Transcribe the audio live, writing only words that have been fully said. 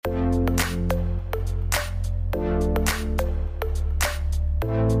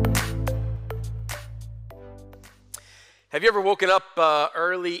Have you ever woken up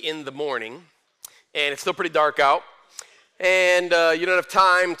early in the morning and it's still pretty dark out and you don't have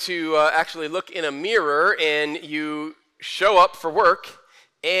time to actually look in a mirror and you show up for work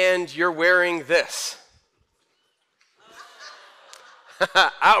and you're wearing this?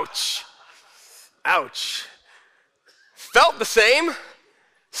 Ouch. Ouch. Felt the same,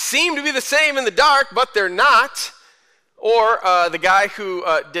 seemed to be the same in the dark, but they're not. Or the guy who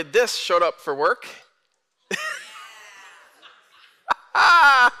did this showed up for work.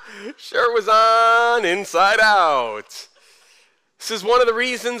 Sure was on inside out. This is one of the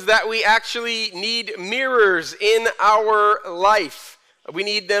reasons that we actually need mirrors in our life. We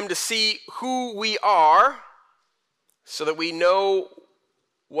need them to see who we are so that we know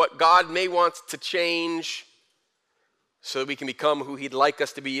what God may want to change so that we can become who He'd like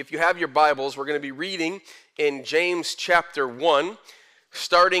us to be. If you have your Bibles, we're going to be reading in James chapter 1.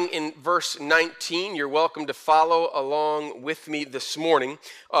 Starting in verse 19, you're welcome to follow along with me this morning.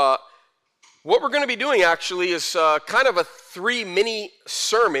 What we're going to be doing actually is kind of a 3 mini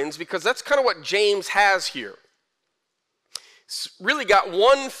sermons, because that's kind of what James has here. It's really got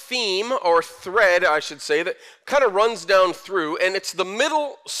one theme or thread, I should say, that kind of runs down through, and it's the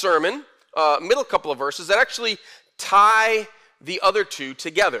middle sermon, middle couple of verses that actually tie the other two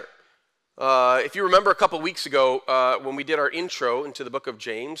together. If you remember a couple weeks ago when we did our intro into the book of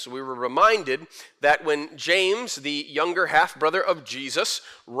James, we were reminded that when James, the younger half-brother of Jesus,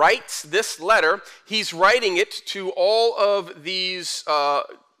 writes this letter, he's writing it to all of these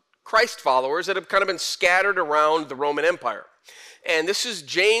Christ followers that have kind of been scattered around the Roman Empire. And this is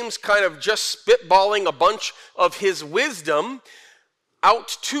James kind of just spitballing a bunch of his wisdom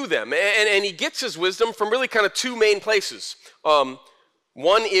out to them. And he gets his wisdom from really kind of two main places.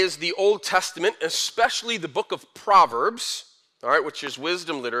 One is the Old Testament, especially the book of Proverbs, all right, which is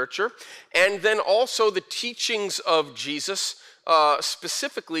wisdom literature, and then also the teachings of Jesus,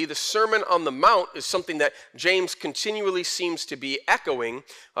 specifically the Sermon on the Mount is something that James continually seems to be echoing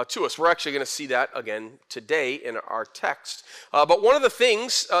to us. We're actually going to see that again today in our text. But one of the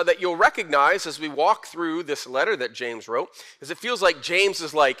things that you'll recognize as we walk through this letter that James wrote is it feels like James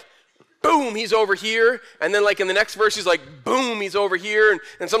is like, boom, he's over here, and then like in the next verse, he's like, boom, he's over here,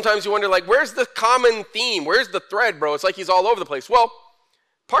 and sometimes you wonder, like, where's the common theme? Where's the thread, bro? It's like he's all over the place. Well,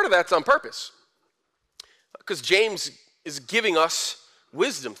 part of that's on purpose, because James is giving us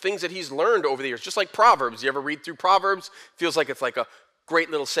wisdom, things that he's learned over the years, just like Proverbs. You ever read through Proverbs? Feels like it's like a great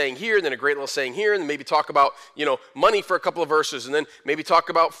little saying here, and then a great little saying here, and then maybe talk about, money for a couple of verses, and then maybe talk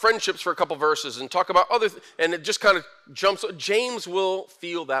about friendships for a couple of verses, and talk about other, and it just kind of jumps. James will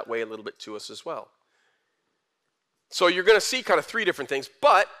feel that way a little bit to us as well. So you're going to see kind of 3 different things,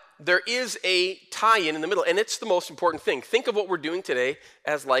 but there is a tie-in the middle, and it's the most important thing. Think of what we're doing today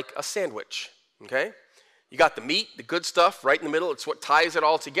as like a sandwich, okay? You got the meat, the good stuff right in the middle. It's what ties it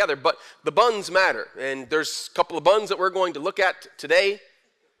all together. But the buns matter. And there's a couple of buns that we're going to look at today.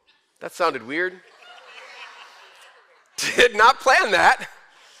 That sounded weird. Did not plan that.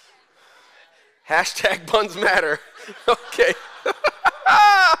 Hashtag buns matter. Okay.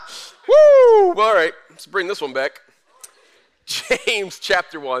 Woo! All right. Let's bring this one back. James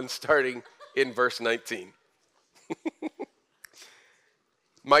chapter 1, starting in verse 19.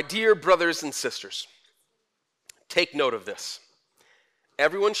 My dear brothers and sisters, take note of this.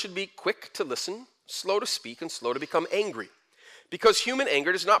 Everyone should be quick to listen, slow to speak, and slow to become angry, because human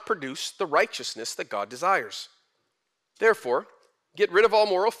anger does not produce the righteousness that God desires. Therefore, get rid of all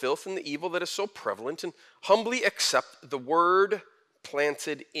moral filth and the evil that is so prevalent, and humbly accept the word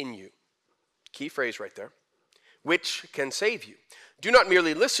planted in you. Key phrase right there. Which can save you. Do not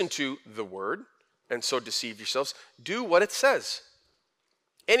merely listen to the word and so deceive yourselves. Do what it says.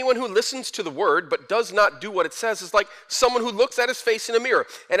 Anyone who listens to the word but does not do what it says is like someone who looks at his face in a mirror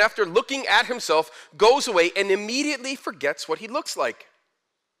and after looking at himself goes away and immediately forgets what he looks like.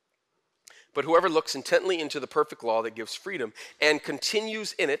 But whoever looks intently into the perfect law that gives freedom and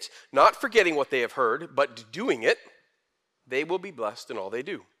continues in it, not forgetting what they have heard, but doing it, they will be blessed in all they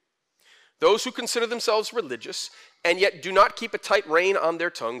do. Those who consider themselves religious and yet do not keep a tight rein on their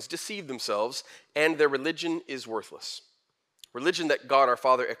tongues deceive themselves, and their religion is worthless. Religion that God our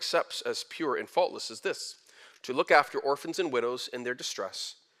Father accepts as pure and faultless is this: to look after orphans and widows in their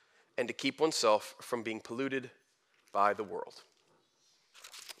distress, and to keep oneself from being polluted by the world.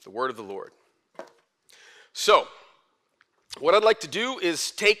 The word of the Lord. So, what I'd like to do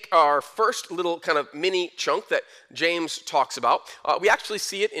is take our first little kind of mini chunk that James talks about. We actually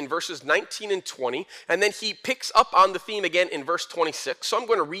see it in verses 19 and 20, and then he picks up on the theme again in verse 26. So I'm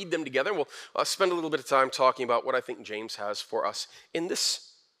going to read them together, and we'll spend a little bit of time talking about what I think James has for us in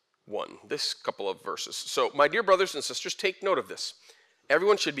this 1, this couple of verses. So, my dear brothers and sisters, take note of this.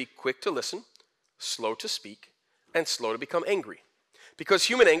 Everyone should be quick to listen, slow to speak, and slow to become angry. Because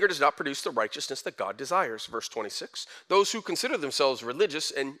human anger does not produce the righteousness that God desires. Verse 26, those who consider themselves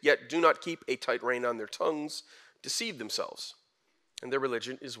religious and yet do not keep a tight rein on their tongues deceive themselves, and their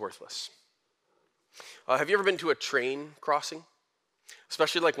religion is worthless. Have you ever been to a train crossing?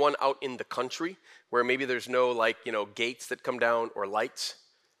 Especially like one out in the country where maybe there's no gates that come down or lights.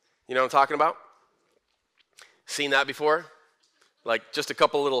 You know what I'm talking about? Seen that before? Like just a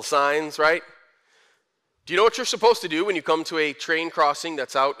couple little signs, right? Do you know what you're supposed to do when you come to a train crossing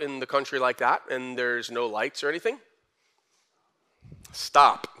that's out in the country like that and there's no lights or anything?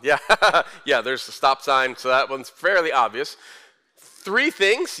 Stop. Yeah, yeah, there's a stop sign, so that one's fairly obvious. 3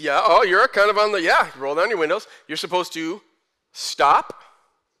 things. Yeah, oh, you're kind of on the, roll down your windows. You're supposed to stop,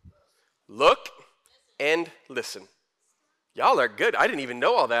 look, and listen. Y'all are good. I didn't even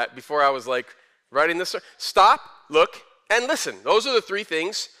know all that before I was writing this. Stop, look, and listen. Those are the 3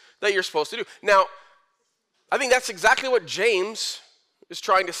 things that you're supposed to do. Now, I think that's exactly what James is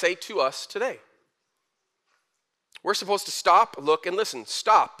trying to say to us today. We're supposed to stop, look, and listen.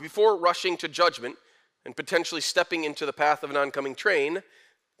 Stop before rushing to judgment and potentially stepping into the path of an oncoming train.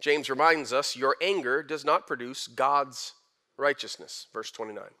 James reminds us, your anger does not produce God's righteousness. Verse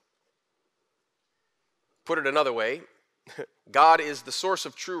 29. Put it another way, God is the source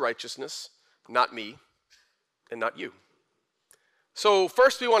of true righteousness, not me and not you. So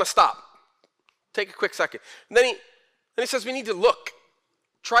first we want to stop. Take a quick second. And then he says we need to look.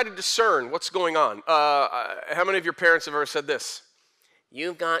 Try to discern what's going on. How many of your parents have ever said this?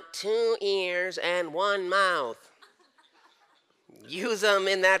 You've got 2 ears and 1 mouth. Use them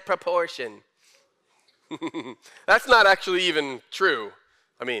in that proportion. That's not actually even true.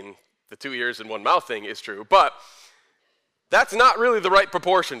 I mean, the 2 ears and 1 mouth thing is true, but that's not really the right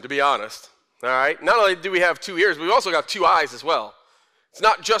proportion, to be honest. All right? Not only do we have 2 ears, but we've also got 2 eyes as well. It's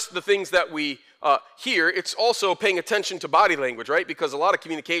not just the things that we hear, it's also paying attention to body language, right? Because a lot of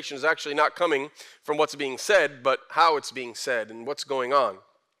communication is actually not coming from what's being said, but how it's being said and what's going on.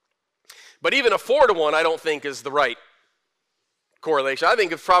 But even a 4-to-1, I don't think is the right correlation. I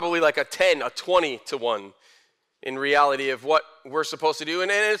think it's probably like a 10, a 20-to-1 in reality of what we're supposed to do. And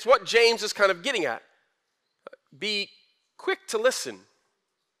it's what James is kind of getting at. Be quick to listen,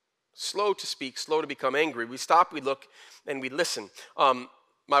 slow to speak, slow to become angry. We stop, we look, and we listen.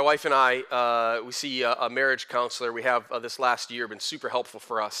 My wife and I, we see a marriage counselor. We have this last year been super helpful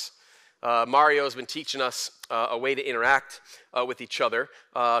for us. Mario has been teaching us a way to interact with each other,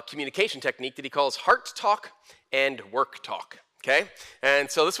 communication technique that he calls heart talk and work talk. Okay? And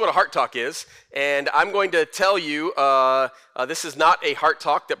so this is what a heart talk is. And I'm going to tell you, this is not a heart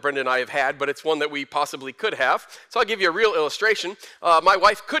talk that Brenda and I have had, but it's one that we possibly could have. So I'll give you a real illustration. My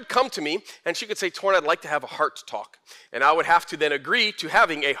wife could come to me and she could say, Torn, I'd like to have a heart talk. And I would have to then agree to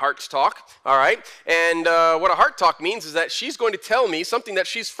having a heart talk, all right? And what a heart talk means is that she's going to tell me something that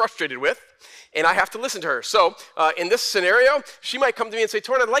she's frustrated with, and I have to listen to her. So in this scenario, she might come to me and say,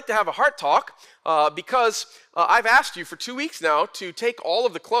 Torn, I'd like to have a heart talk because I've asked you for 2 weeks now to take all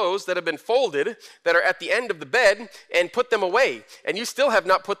of the clothes that have been folded that are at the end of the bed and put them away, and you still have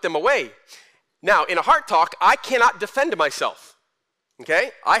not put them away. Now, in a heart talk, I cannot defend myself,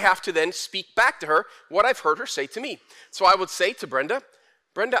 okay? I have to then speak back to her what I've heard her say to me. So I would say to Brenda,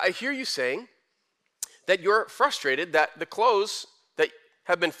 I hear you saying that you're frustrated that the clothes that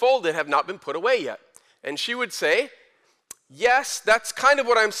have been folded have not been put away yet. And she would say, yes, that's kind of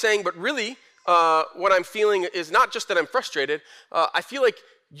what I'm saying, but really what I'm feeling is not just that I'm frustrated. I feel like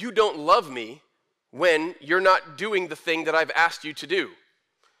you don't love me when you're not doing the thing that I've asked you to do.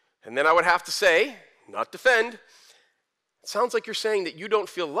 And then I would have to say, not defend, it sounds like you're saying that you don't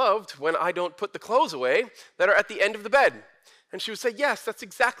feel loved when I don't put the clothes away that are at the end of the bed. And she would say, yes, that's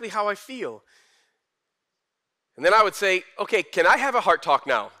exactly how I feel. And then I would say, okay, can I have a heart talk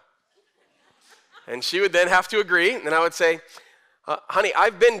now? And she would then have to agree. And then I would say, honey,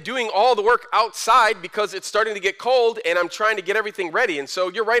 I've been doing all the work outside because it's starting to get cold and I'm trying to get everything ready. And so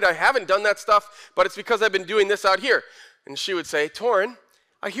you're right, I haven't done that stuff, but it's because I've been doing this out here. And she would say, Torn,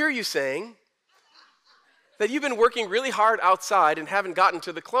 I hear you saying that you've been working really hard outside and haven't gotten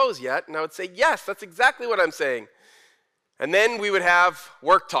to the clothes yet. And I would say, yes, that's exactly what I'm saying. And then we would have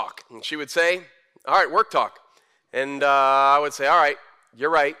work talk. And she would say, all right, work talk. And I would say, all right, you're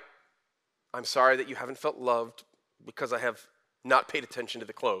right. I'm sorry that you haven't felt loved because I have not paid attention to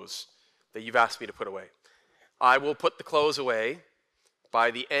the clothes that you've asked me to put away. I will put the clothes away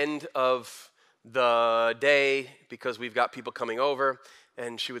by the end of the day because we've got people coming over,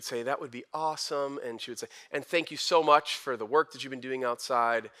 And she would say, that would be awesome. And she would say, and thank you so much for the work that you've been doing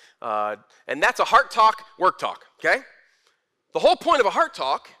outside. And that's a heart talk, work talk, okay? The whole point of a heart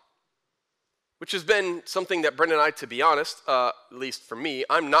talk, which has been something that Brendan and I, to be honest, at least for me,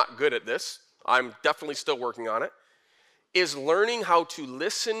 I'm not good at this. I'm definitely still working on it, is learning how to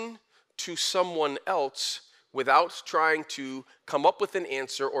listen to someone else without trying to come up with an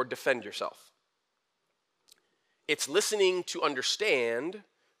answer or defend yourself. It's listening to understand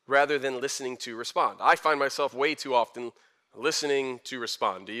rather than listening to respond. I find myself way too often listening to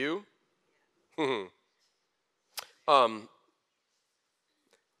respond. Do you?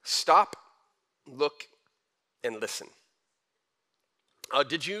 Stop, look, and listen.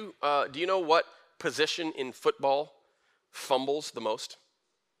 Do you know what position in football fumbles the most?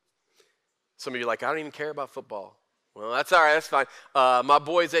 Some of you are like, I don't even care about football. Well, that's all right, that's fine. My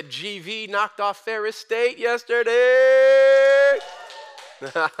boys at GV knocked off Ferris State yesterday.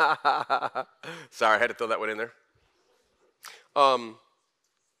 Sorry, I had to throw that one in there. I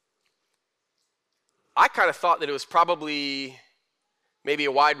kind of thought that it was probably maybe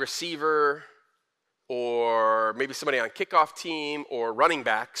a wide receiver or maybe somebody on kickoff team or running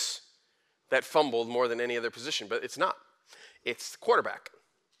backs that fumbled more than any other position, but it's not. It's the quarterback.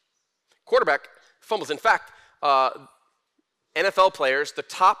 Quarterback fumbles. In fact, NFL players, the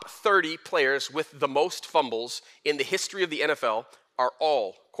top 30 players with the most fumbles in the history of the NFL are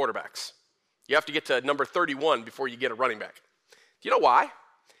all quarterbacks. You have to get to number 31 before you get a running back. Do you know why?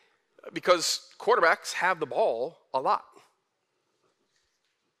 Because quarterbacks have the ball a lot.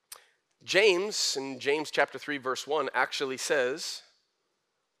 James, in James chapter 3, verse 1, actually says,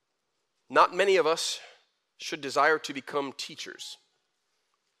 not many of us should desire to become teachers,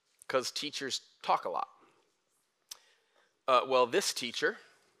 because teachers talk a lot. Well, this teacher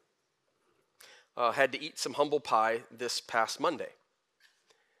had to eat some humble pie this past Monday,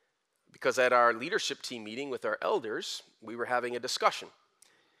 because at our leadership team meeting with our elders, we were having a discussion.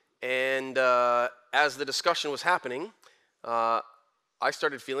 And as the discussion was happening, I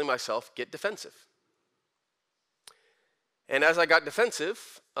started feeling myself get defensive. And as I got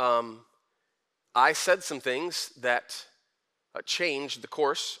defensive, I said some things that changed the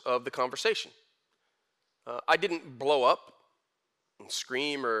course of the conversation. I didn't blow up and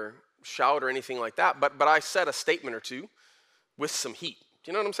scream or shout or anything like that, but I said a statement or two with some heat.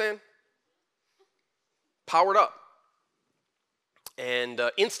 Do you know what I'm saying? Powered up. And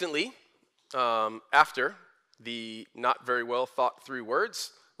instantly, after the not very well thought through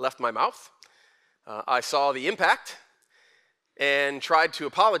words left my mouth, I saw the impact and tried to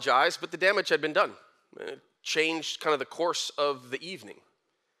apologize, but the damage had been done. It changed kind of the course of the evening.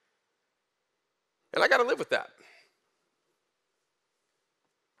 And I got to live with that.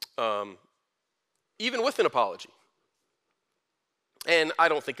 Even with an apology. And I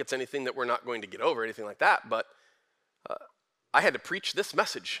don't think it's anything that we're not going to get over, anything like that, but I had to preach this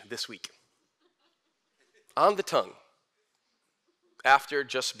message this week. On the tongue. After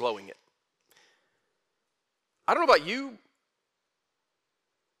just blowing it. I don't know about you,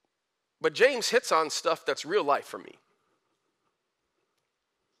 but James hits on stuff that's real life for me.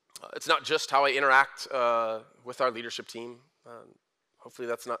 It's not just how I interact with our leadership team. Hopefully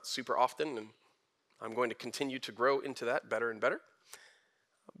that's not super often, and I'm going to continue to grow into that better and better.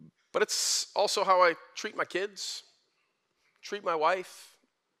 But it's also how I treat my kids, treat my wife.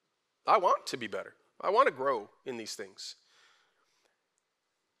 I want to be better. I want to grow in these things.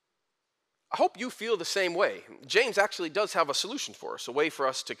 I hope you feel the same way. James actually does have a solution for us, a way for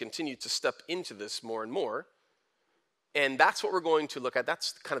us to continue to step into this more and more. And that's what we're going to look at.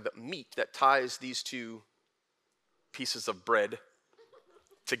 That's kind of the meat that ties these two pieces of bread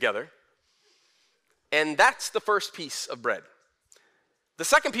together. And that's the first piece of bread. The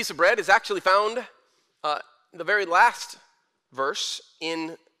second piece of bread is actually found in the very last verse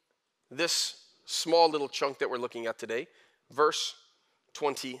in this small little chunk that we're looking at today, verse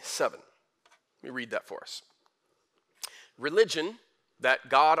 27. Let me read that for us. Religion that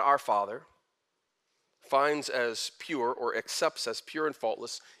God our Father finds as pure or accepts as pure and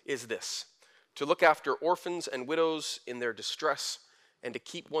faultless is this: to look after orphans and widows in their distress and to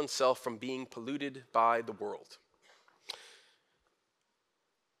keep oneself from being polluted by the world.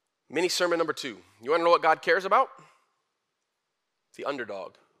 Mini sermon number 2. You want to know what God cares about? The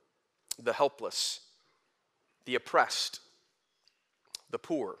underdog, the helpless, the oppressed, the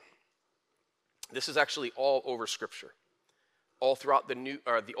poor. This is actually all over Scripture. All throughout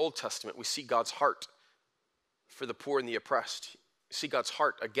the Old Testament, we see God's heart for the poor and the oppressed. We see God's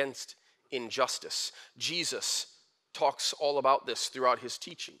heart against injustice. Jesus talks all about this throughout his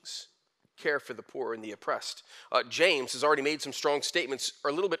teachings. care for the poor and the oppressed. James has already made some strong statements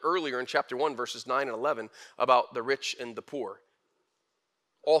a little bit earlier in chapter 1, verses 9 and 11, about the rich and the poor.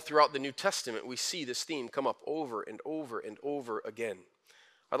 All throughout the New Testament, we see this theme come up over and over and over again.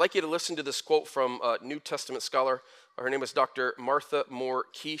 I'd like you to listen to this quote from a New Testament scholar. Her name is Dr. Martha Moore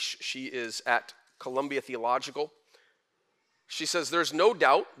Keish. She is at Columbia Theological. She says, there's no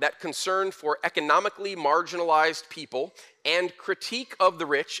doubt that concern for economically marginalized people and critique of the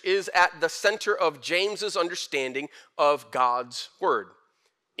rich is at the center of James's understanding of God's word.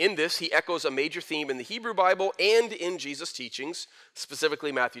 In this, he echoes a major theme in the Hebrew Bible and in Jesus' teachings,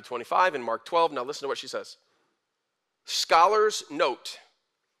 specifically Matthew 25 and Mark 12. Now listen to what she says. Scholars note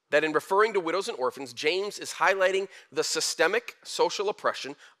that in referring to widows and orphans, James is highlighting the systemic social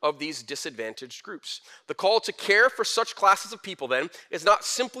oppression of these disadvantaged groups. The call to care for such classes of people, then, is not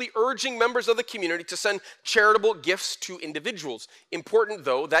simply urging members of the community to send charitable gifts to individuals. Important,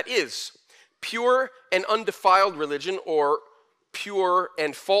 though, that is. Pure and undefiled religion, or pure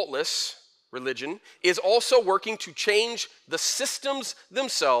and faultless religion, is also working to change the systems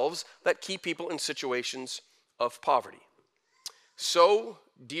themselves that keep people in situations of poverty. So,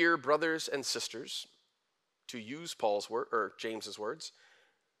 dear brothers and sisters, to use James's words,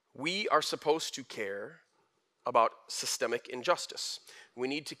 we are supposed to care about systemic injustice. We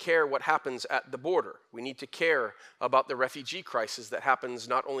need to care what happens at the border. We need to care about the refugee crisis that happens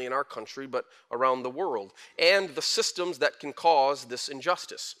not only in our country but around the world, and the systems that can cause this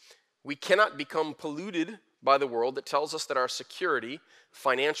injustice. We cannot become polluted by the world that tells us that our security,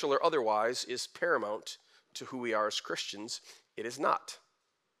 financial or otherwise, is paramount to who we are as Christians. It is not.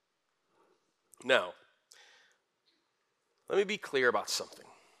 Now, let me be clear about something.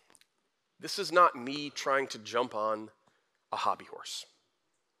 This is not me trying to jump on a hobby horse.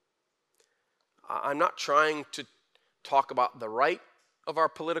 I'm not trying to talk about the right of our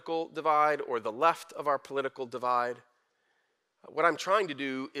political divide or the left of our political divide. What I'm trying to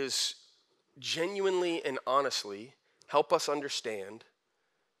do is genuinely and honestly help us understand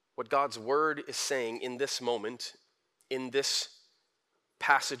what God's word is saying in this moment, in this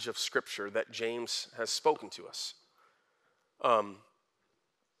passage of Scripture that James has spoken to us.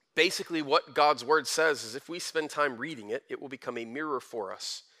 Basically, what God's word says is if we spend time reading it, it will become a mirror for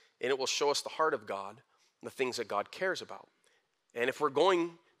us, and it will show us the heart of God and the things that God cares about. And if we're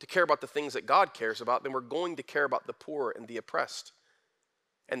going to care about the things that God cares about, then we're going to care about the poor and the oppressed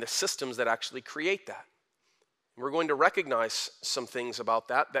and the systems that actually create that. And we're going to recognize some things about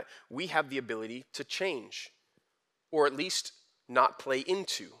that we have the ability to change, or at least not play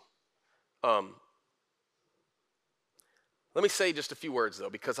into. Let me say just a few words, though,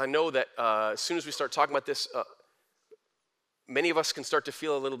 because I know that as soon as we start talking about this, many of us can start to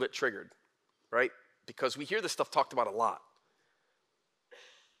feel a little bit triggered, right? Because we hear this stuff talked about a lot.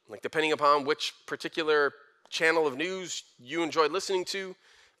 Like, depending upon which particular channel of news you enjoy listening to,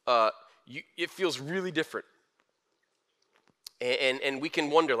 it feels really different. And we can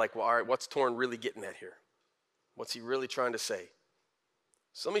wonder, like, well, all right, what's Torrin really getting at here? What's he really trying to say?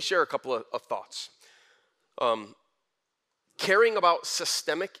 So let me share a couple of thoughts. Caring about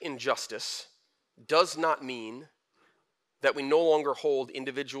systemic injustice does not mean that we no longer hold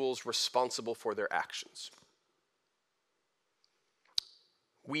individuals responsible for their actions.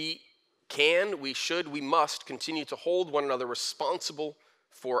 We can, we should, we must continue to hold one another responsible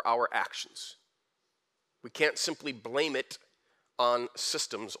for our actions. We can't simply blame it on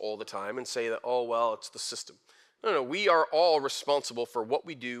systems all the time and say that, oh, well, it's the system. No, we are all responsible for what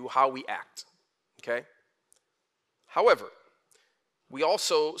we do, how we act, okay? However, we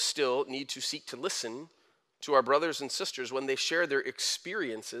also still need to seek to listen to our brothers and sisters when they share their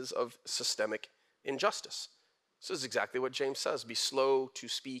experiences of systemic injustice. This is exactly what James says, be slow to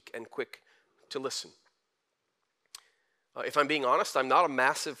speak and quick to listen. If I'm being honest, I'm not a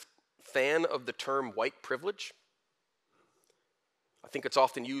massive fan of the term white privilege. I think it's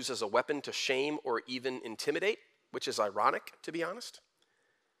often used as a weapon to shame or even intimidate, which is ironic, to be honest.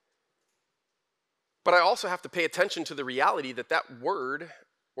 But I also have to pay attention to the reality that that word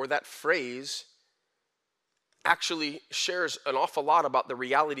or that phrase actually shares an awful lot about the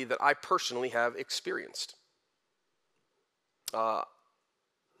reality that I personally have experienced.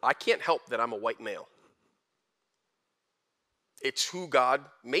 I can't help that I'm a white male. It's who God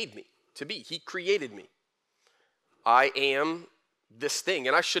made me to be. He created me. I am this thing,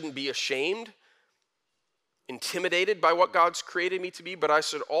 and I shouldn't be ashamed, intimidated by what God's created me to be, but I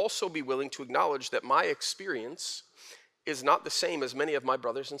should also be willing to acknowledge that my experience is not the same as many of my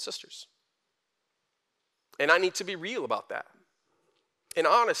brothers and sisters. And I need to be real about that and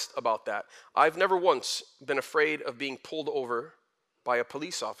honest about that. I've never once been afraid of being pulled over by a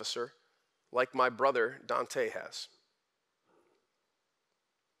police officer like my brother Dante has.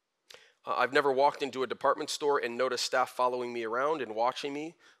 I've never walked into a department store and noticed staff following me around and watching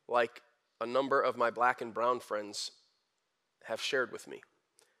me like a number of my black and brown friends have shared with me.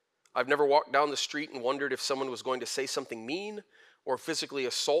 I've never walked down the street and wondered if someone was going to say something mean or physically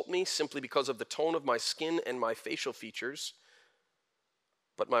assault me simply because of the tone of my skin and my facial features.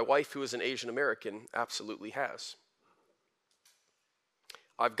 But my wife, who is an Asian American, absolutely has.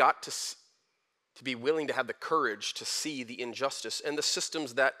 I've got to be willing to have the courage to see the injustice and the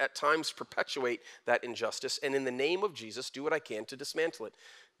systems that at times perpetuate that injustice, and in the name of Jesus, do what I can to dismantle it.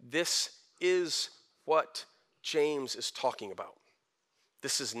 This is what James is talking about.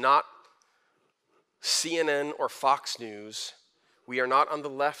 This is not CNN or Fox News. We are not on the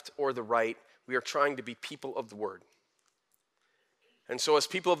left or the right. We are trying to be people of the Word. And so as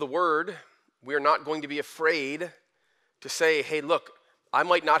people of the Word, we are not going to be afraid to say, hey, look, I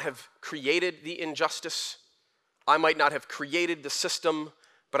might not have created the injustice. I might not have created the system,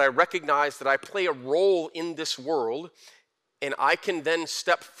 but I recognize that I play a role in this world, and I can then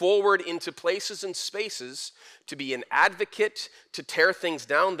step forward into places and spaces to be an advocate, to tear things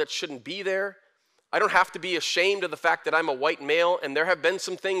down that shouldn't be there. I don't have to be ashamed of the fact that I'm a white male, and there have been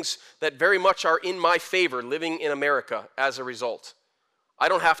some things that very much are in my favor living in America as a result. I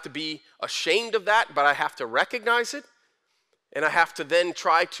don't have to be ashamed of that, but I have to recognize it, and I have to then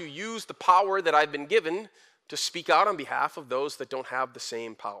try to use the power that I've been given to speak out on behalf of those that don't have the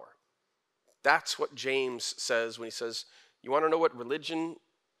same power. That's what James says when he says, you want to know what religion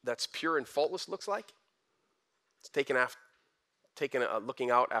that's pure and faultless looks like? It's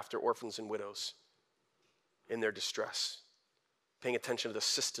looking out after orphans and widows in their distress, paying attention to the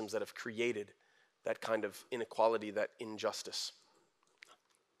systems that have created that kind of inequality, that injustice.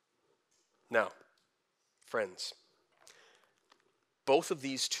 Now, friends, both of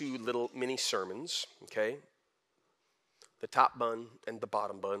these two little mini sermons, okay, the top bun and the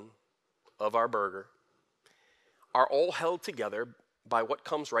bottom bun of our burger, are all held together by what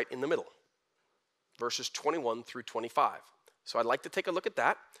comes right in the middle, verses 21 through 25. So I'd like to take a look at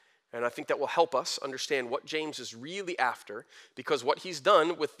that, and I think that will help us understand what James is really after, because what he's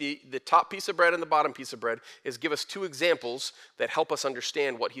done with the top piece of bread and the bottom piece of bread is give us two examples that help us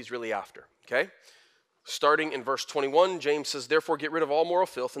understand what he's really after, okay? Starting in verse 21, James says, therefore get rid of all moral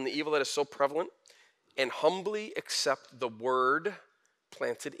filth and the evil that is so prevalent, and humbly accept the word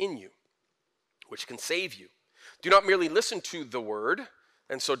planted in you, which can save you. Do not merely listen to the word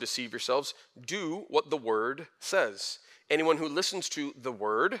and so deceive yourselves. Do what the word says. Anyone who listens to the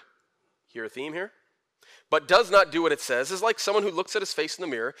word, hear a theme here, but does not do what it says is like someone who looks at his face in the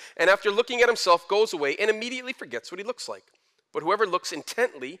mirror and after looking at himself goes away and immediately forgets what he looks like. But whoever looks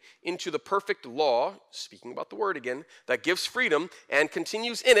intently into the perfect law, speaking about the word again, that gives freedom and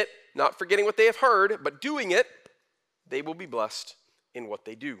continues in it, not forgetting what they have heard, but doing it, they will be blessed in what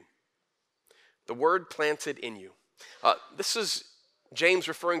they do. The word planted in you. This is James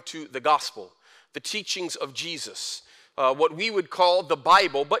referring to the gospel, the teachings of Jesus, what we would call the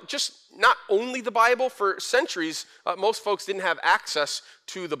Bible, but just not only the Bible. For centuries, most folks didn't have access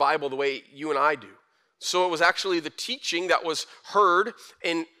to the Bible the way you and I do. So it was actually the teaching that was heard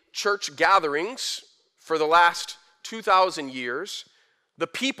in church gatherings for the last 2,000 years, the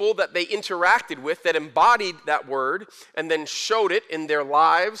people that they interacted with that embodied that word and then showed it in their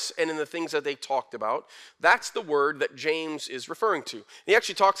lives and in the things that they talked about. That's the word that James is referring to. He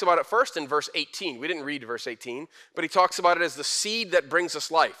actually talks about it first in verse 18. We didn't read verse 18, but he talks about it as the seed that brings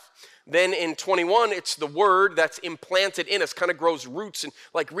us life. Then in 21, it's the word that's implanted in us, kind of grows roots and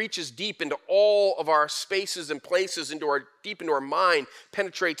like reaches deep into all of our spaces and places, deep into our mind,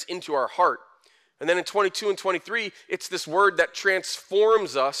 penetrates into our heart. And then in 22 and 23, it's this word that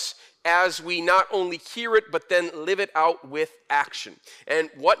transforms us as we not only hear it, but then live it out with action. And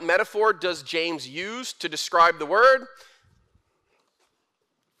what metaphor does James use to describe the word?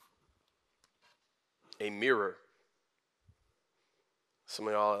 A mirror. Some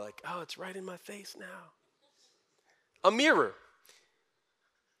of y'all are like, oh, it's right in my face now. A mirror.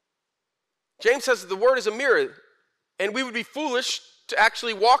 James says that the word is a mirror, and we would be foolish to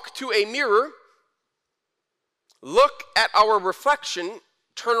actually walk to a mirror, look at our reflection,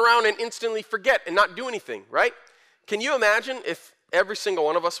 turn around and instantly forget and not do anything, right? Can you imagine if every single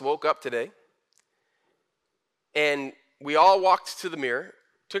one of us woke up today and we all walked to the mirror,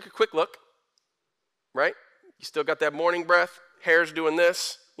 took a quick look, right? You still got that morning breath, hair's doing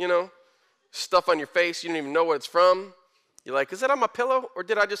this, stuff on your face, you don't even know what it's from. You're like, is it on my pillow or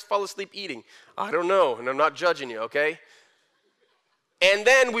did I just fall asleep eating? I don't know, and I'm not judging you, okay? And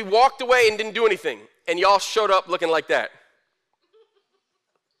then we walked away and didn't do anything. And y'all showed up looking like that.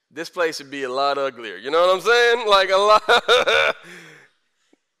 this place would be a lot uglier. You know what I'm saying? Like a lot.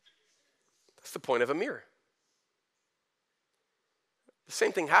 That's the point of a mirror. The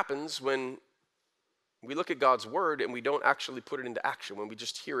same thing happens when we look at God's word and we don't actually put it into action, when we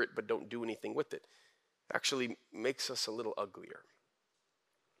just hear it but don't do anything with it. It actually makes us a little uglier.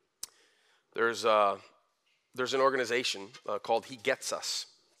 There's an organization called He Gets Us.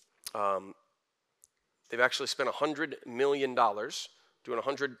 They've actually spent $100 million doing a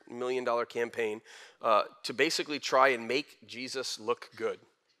 $100 million campaign to basically try and make Jesus look good.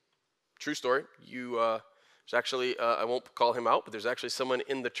 True story. There's actually, I won't call him out, but there's actually someone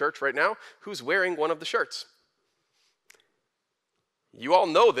in the church right now who's wearing one of the shirts. You all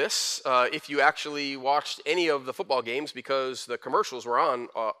know this if you actually watched any of the football games, because the commercials were on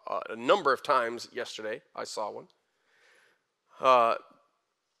a number of times yesterday. I saw one.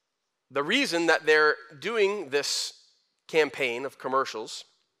 The reason that they're doing this campaign of commercials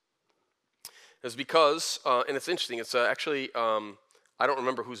is because, and it's interesting, it's actually, I don't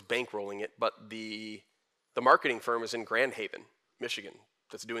remember who's bankrolling it, but the marketing firm is in Grand Haven, Michigan,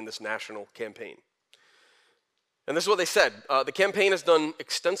 that's doing this national campaign. And this is what they said. The campaign has done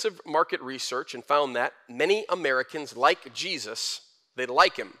extensive market research and found that many Americans like Jesus. They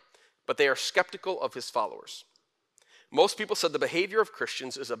like him, but they are skeptical of his followers. Most people said the behavior of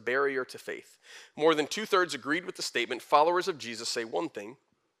Christians is a barrier to faith. More than 2/3 agreed with the statement, followers of Jesus say one thing,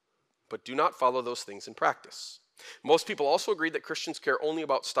 but do not follow those things in practice. Most people also agreed that Christians care only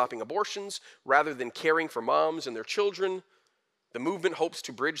about stopping abortions rather than caring for moms and their children. The movement hopes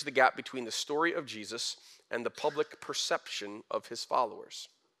to bridge the gap between the story of Jesus and the public perception of his followers.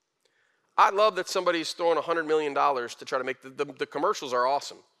 I love that somebody's throwing $100 million to try to make the commercials are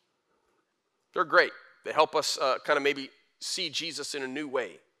awesome. They're great. They help us kind of maybe see Jesus in a new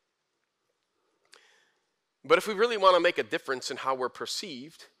way. But if we really want to make a difference in how we're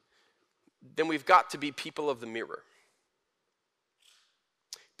perceived, then we've got to be people of the mirror.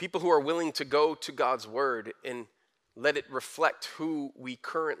 People who are willing to go to God's word and let it reflect who we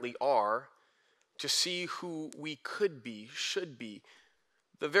currently are, to see who we could be, should be,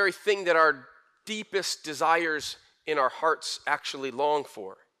 the very thing that our deepest desires in our hearts actually long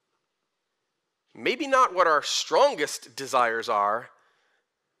for. Maybe not what our strongest desires are,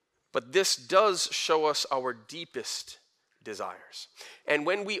 but this does show us our deepest desires. And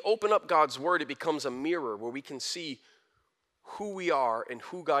when we open up God's word, it becomes a mirror where we can see who we are and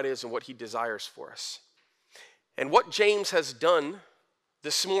who God is and what he desires for us. And what James has done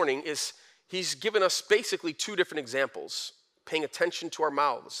this morning is he's given us basically two different examples, paying attention to our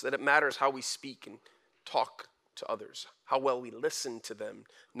mouths, that it matters how we speak and talk to others, how well we listen to them,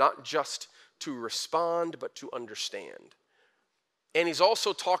 not just to respond, but to understand. And he's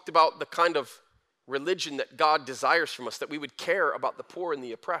also talked about the kind of religion that God desires from us, that we would care about the poor and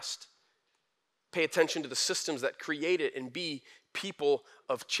the oppressed, pay attention to the systems that create it, and be people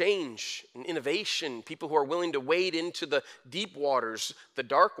of change and innovation, people who are willing to wade into the deep waters, the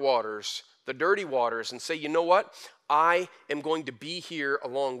dark waters, the dirty waters, and say, you know what? I am going to be here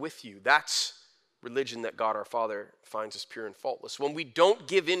along with you. That's religion that God our Father finds us pure and faultless. When we don't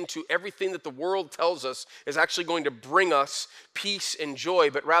give in to everything that the world tells us is actually going to bring us peace and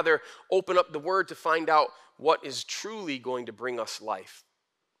joy, but rather open up the word to find out what is truly going to bring us life.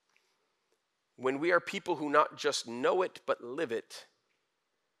 When we are people who not just know it, but live it,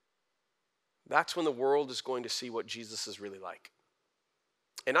 that's when the world is going to see what Jesus is really like.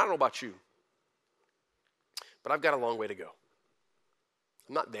 And I don't know about you, but I've got a long way to go.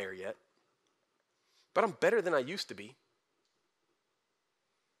 I'm not there yet, but I'm better than I used to be.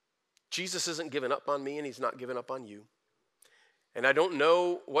 Jesus isn't giving up on me, and he's not giving up on you. And I don't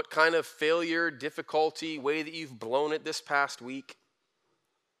know what kind of failure, difficulty, way that you've blown it this past week.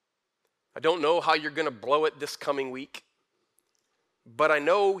 I don't know how you're going to blow it this coming week, but I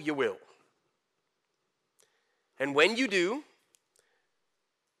know you will. And when you do,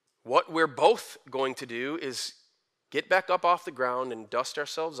 what we're both going to do is get back up off the ground and dust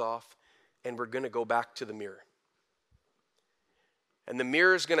ourselves off, and we're going to go back to the mirror. And the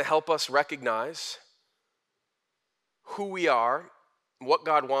mirror is going to help us recognize who we are, what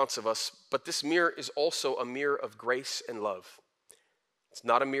God wants of us, but this mirror is also a mirror of grace and love. It's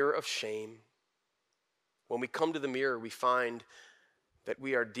not a mirror of shame. When we come to the mirror, we find that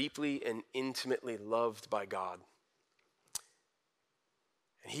we are deeply and intimately loved by God.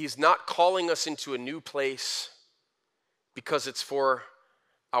 And he's not calling us into a new place because it's for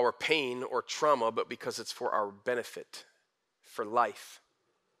our pain or trauma, but because it's for our benefit, for life,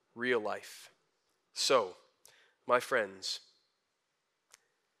 real life. So, my friends,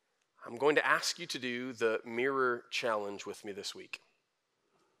 I'm going to ask you to do the mirror challenge with me this week.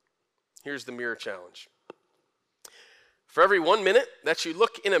 Here's the mirror challenge. For every 1 minute that you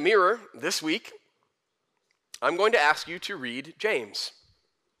look in a mirror this week, I'm going to ask you to read James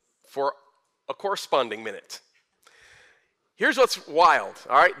for a corresponding minute. Here's what's wild,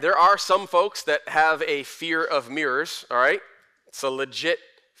 all right? There are some folks that have a fear of mirrors, all right? It's a legit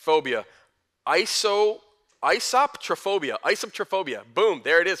phobia. Isoptrophobia. Boom,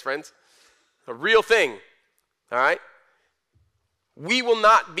 there it is, friends. A real thing, all right? We will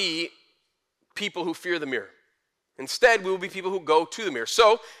not be people who fear the mirror. Instead, we will be people who go to the mirror.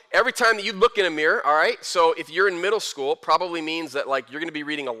 So every time that you look in a mirror, all right, so if you're in middle school, it probably means that like you're going to be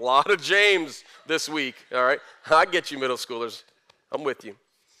reading a lot of James this week, all right? I get you, middle schoolers. I'm with you.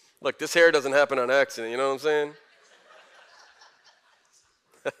 Look, this hair doesn't happen on accident, you know what I'm saying?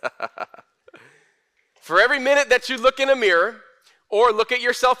 For every minute that you look in a mirror, or look at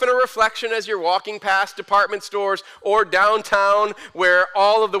yourself in a reflection as you're walking past department stores or downtown where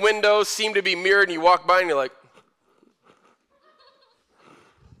all of the windows seem to be mirrored and you walk by and you're like,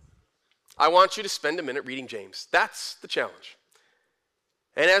 I want you to spend a minute reading James. That's the challenge.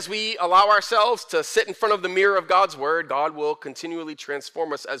 And as we allow ourselves to sit in front of the mirror of God's word, God will continually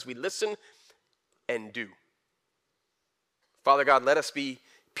transform us as we listen and do. Father God, let us be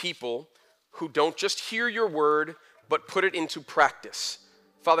people who don't just hear your word, but put it into practice.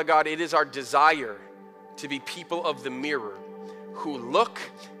 Father God, it is our desire to be people of the mirror who look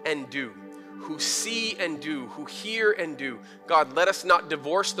and do, who see and do, who hear and do. God, let us not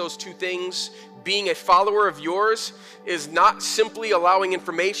divorce those two things. Being a follower of yours is not simply allowing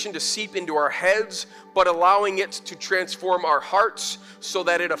information to seep into our heads, but allowing it to transform our hearts so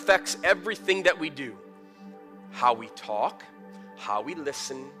that it affects everything that we do. How we talk, how we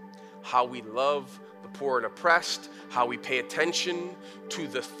listen, how we love the poor and oppressed, how we pay attention to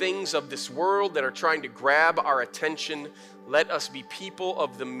the things of this world that are trying to grab our attention. Let us be people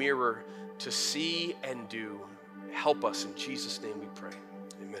of the mirror to see and do. Help us in Jesus' name we pray.